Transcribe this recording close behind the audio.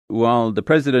while the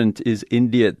president is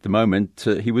India at the moment,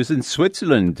 he was in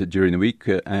Switzerland during the week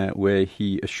where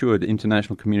he assured the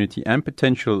international community and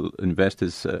potential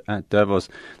investors at Davos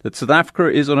that South Africa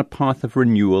is on a path of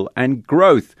renewal and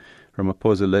growth.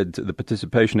 Ramaphosa led the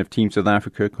participation of Team South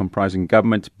Africa, comprising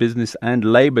government, business and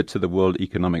labour, to the World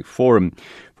Economic Forum.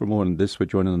 For more on this, we're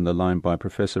joined on the line by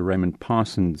Professor Raymond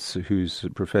Parsons, who's a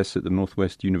professor at the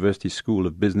Northwest University School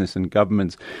of Business and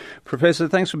Government. Professor,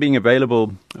 thanks for being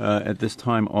available at this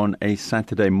time on a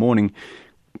Saturday morning.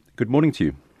 Good morning to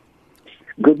you.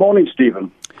 Good morning,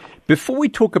 Stephen. Before we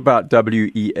talk about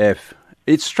WEF,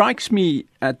 it strikes me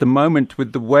at the moment,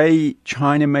 with the way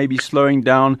China may be slowing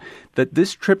down, that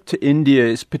this trip to India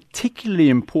is particularly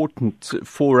important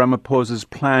for Ramaphosa's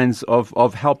plans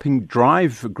of helping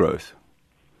drive growth.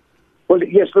 Well,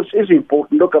 yes, this is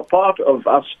important. Look, a part of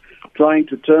us trying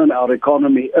to turn our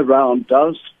economy around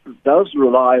does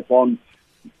rely upon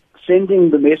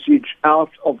sending the message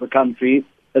out of the country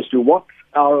as to what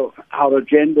our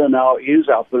agenda now is,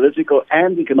 our political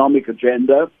and economic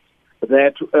agenda,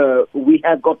 that we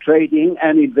have got trading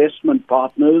and investment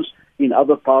partners in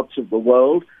other parts of the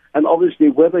world. And obviously,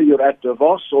 whether you're at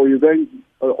Davos or you're going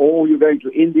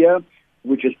to India,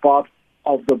 which is part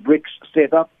of the BRICS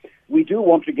setup, we do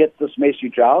want to get this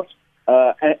message out,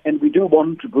 and we do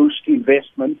want to boost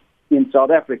investment in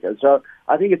South Africa. So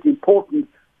I think it's important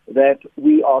that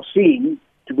we are seen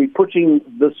to be putting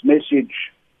this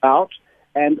message out,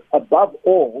 and above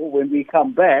all, when we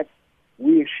come back,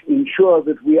 we ensure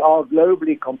that we are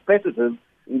globally competitive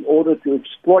in order to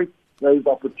exploit those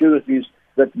opportunities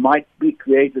that might be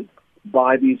created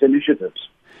by these initiatives.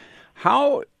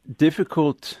 How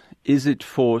difficult is it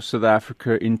for South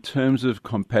Africa in terms of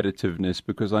competitiveness?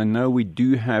 Because I know we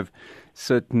do have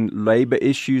certain labor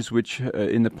issues which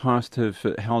in the past have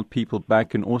held people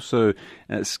back, and also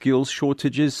skills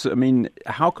shortages. I mean,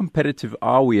 how competitive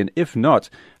are we? And if not,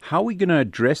 how are we going to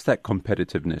address that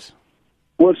competitiveness?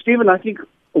 Well, Stephen, I think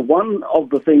one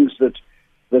of the things that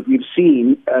we've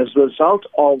seen as a result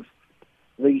of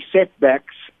the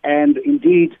setbacks, and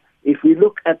indeed, if we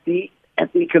look at the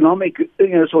economic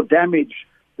damage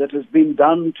that has been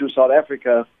done to South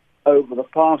Africa over the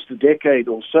past decade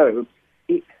or so,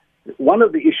 one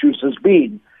of the issues has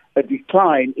been a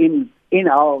decline in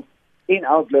our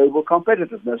global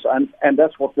competitiveness, and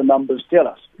that's what the numbers tell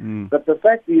us. But the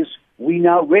fact is, we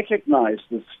now recognize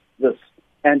this.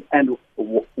 And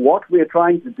what we're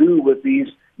trying to do with these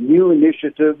new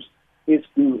initiatives is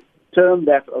to turn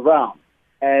that around.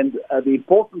 And the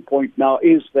important point now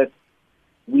is that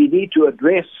we need to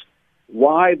address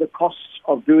why the costs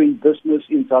of doing business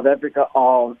in South Africa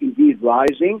are indeed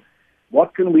rising.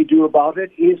 What can we do about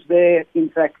it? Is there, in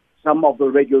fact, some of the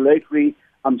regulatory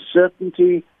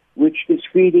uncertainty which is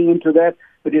feeding into that?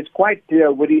 But it's quite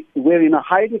clear we're in a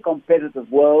highly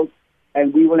competitive world,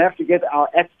 and we will have to get our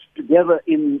act together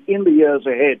in the years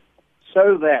ahead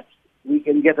so that we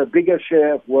can get a bigger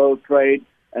share of world trade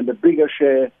and a bigger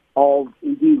share of,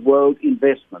 indeed, world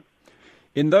investment.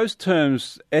 In those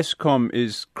terms, Eskom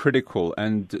is critical,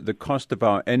 and the cost of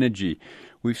our energy.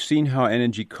 We've seen how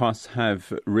energy costs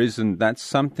have risen. That's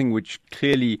something which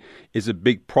clearly is a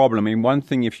big problem. I mean, one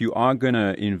thing, if you are going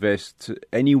to invest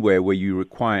anywhere where you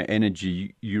require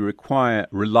energy, you require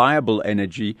reliable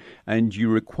energy, and you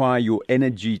require your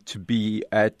energy to be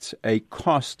at a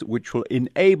cost which will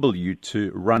enable you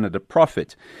to run at a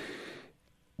profit.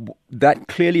 That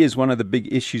clearly is one of the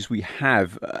big issues we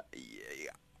have.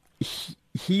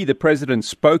 The president,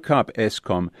 spoke up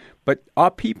Eskom, but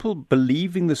are people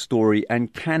believing the story,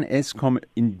 and can Eskom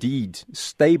indeed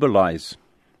stabilize?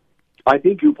 I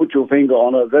think you put your finger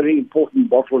on a very important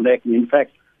bottleneck. In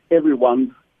fact,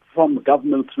 everyone from the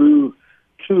government through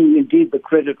to indeed the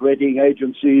credit rating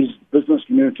agencies, business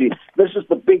community, this is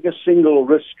the biggest single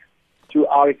risk to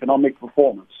our economic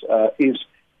performance, is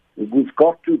we've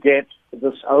got to get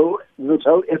this whole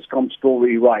Eskom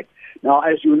story right. Now,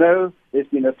 as you know, there's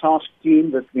been a task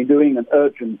team that's been doing an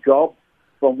urgent job.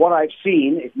 From what I've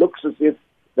seen, it looks as if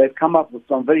they've come up with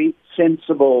some very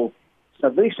sensible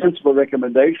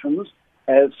recommendations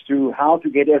as to how to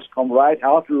get Eskom right,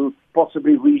 how to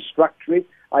possibly restructure it.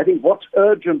 I think what's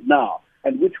urgent now,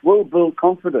 and which will build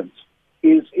confidence,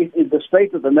 is in the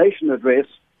State of the Nation address,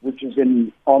 which is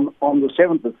on the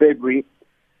 7th of February,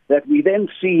 that we then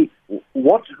see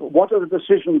what are the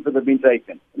decisions that have been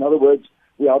taken. In other words,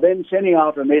 we are then sending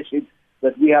out a message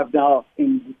that we have now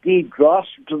indeed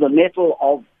grasped to the nettle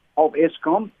of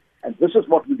Eskom, and this is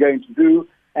what we're going to do,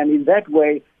 and in that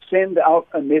way send out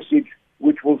a message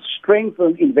which will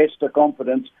strengthen investor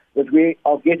confidence that we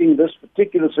are getting this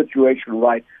particular situation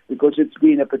right, because it's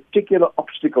been a particular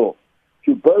obstacle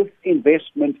to both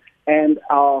investment and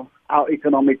our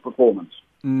economic performance.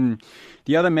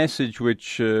 The other message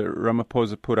which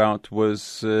Ramaphosa put out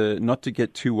was not to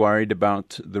get too worried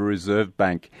about the Reserve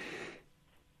Bank.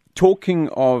 Talking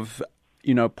of,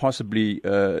 possibly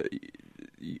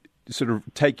sort of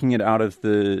taking it out of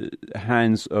the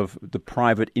hands of the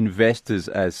private investors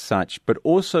as such, but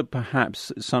also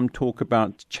perhaps some talk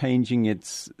about changing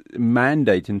its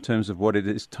mandate in terms of what it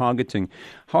is targeting.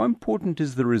 How important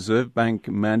is the Reserve Bank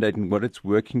mandate and what it's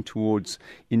working towards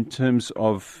in terms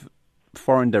of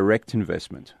foreign direct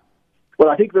investment? Well,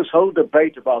 I think this whole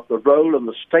debate about the role and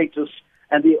the status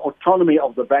and the autonomy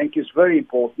of the bank is very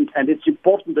important, and it's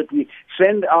important that we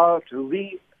send out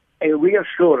a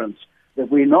reassurance that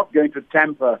we're not going to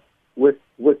tamper with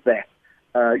that.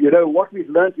 What we've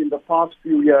learned in the past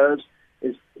few years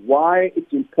is why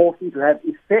it's important to have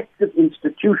effective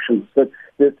institutions, that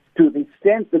to the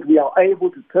extent that we are able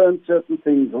to turn certain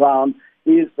things around,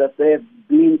 is that there have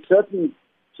been certain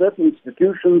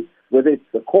institutions, whether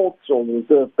it's the courts or the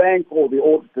Reserve Bank or the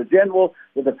Auditor General,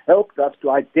 that have helped us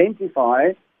to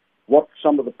identify what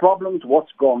some of the problems,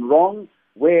 what's gone wrong,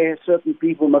 where certain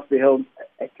people must be held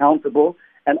accountable.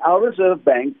 And our Reserve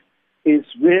Bank is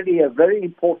really a very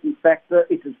important factor.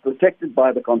 It is protected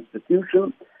by the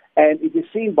Constitution, and it is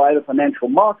seen by the financial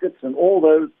markets and all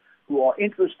those who are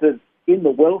interested in the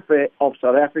welfare of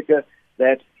South Africa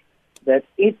that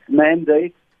its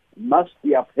mandate must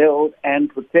be upheld and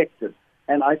protected.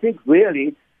 And I think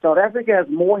really South Africa has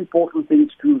more important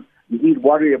things to indeed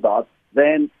worry about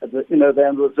than the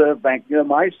Reserve Bank.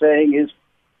 My saying is,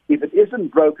 if it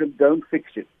isn't broken, don't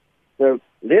fix it. So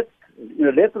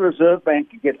let the Reserve Bank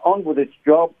get on with its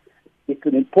job. It's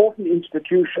an important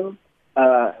institution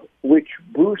which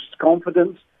boosts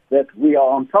confidence that we are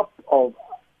on top of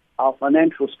our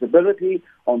financial stability,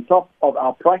 on top of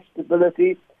our price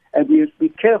stability, and we must be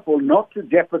careful not to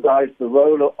jeopardize the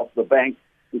role of the bank,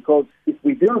 because if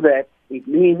we do that, it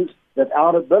means that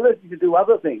our ability to do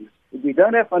other things, if we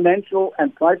don't have financial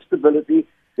and price stability,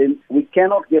 then we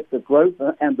cannot get the growth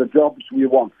and the jobs we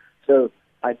want. So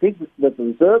I think that the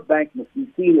Reserve Bank must be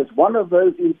seen as one of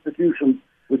those institutions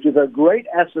which is a great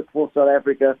asset for South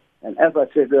Africa. And as I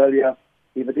said earlier,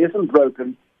 if it isn't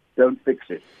broken, don't fix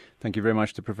it. Thank you very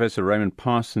much to Professor Raymond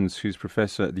Parsons, who's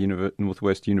professor at the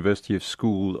Northwest University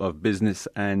School of Business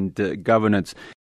and Governance.